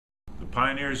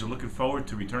Pioneers are looking forward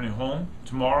to returning home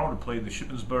tomorrow to play the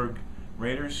Shippensburg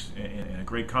Raiders in a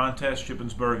great contest.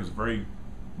 Shippensburg is a very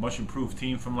much improved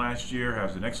team from last year,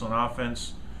 has an excellent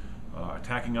offense,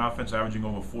 attacking offense, averaging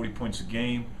over 40 points a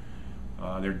game.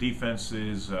 Their defense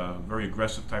is a very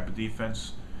aggressive type of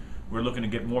defense. We're looking to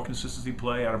get more consistency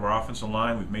play out of our offensive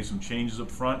line. We've made some changes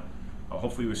up front.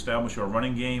 Hopefully we establish our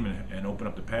running game and open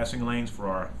up the passing lanes for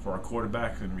our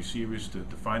quarterback and receivers to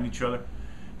find each other.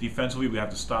 Defensively, we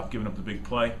have to stop giving up the big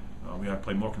play. We have to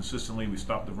play more consistently. We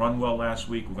stopped the run well last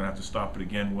week. We're going to have to stop it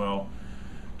again well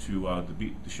to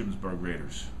beat the Shippensburg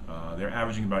Raiders. They're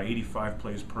averaging about 85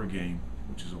 plays per game,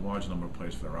 which is a large number of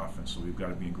plays for their offense, so we've got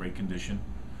to be in great condition.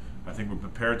 I think we're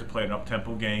prepared to play an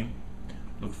up-tempo game.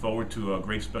 Look forward to a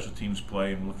great special teams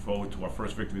play and look forward to our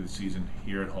first victory of the season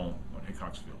here at home on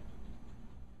Hickox Field.